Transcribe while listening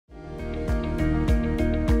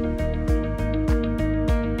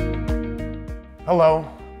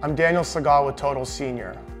Hello, I'm Daniel Segal with Total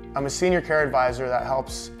Senior. I'm a senior care advisor that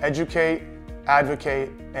helps educate, advocate,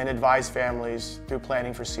 and advise families through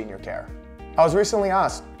planning for senior care. I was recently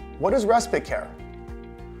asked, what is respite care?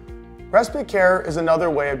 Respite care is another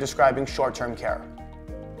way of describing short-term care.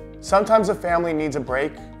 Sometimes a family needs a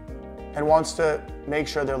break and wants to make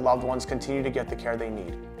sure their loved ones continue to get the care they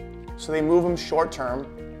need. So they move them short-term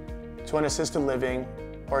to an assisted living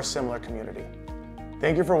or a similar community.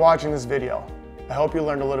 Thank you for watching this video. I hope you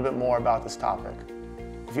learned a little bit more about this topic.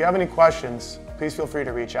 If you have any questions, please feel free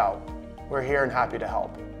to reach out. We're here and happy to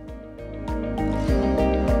help.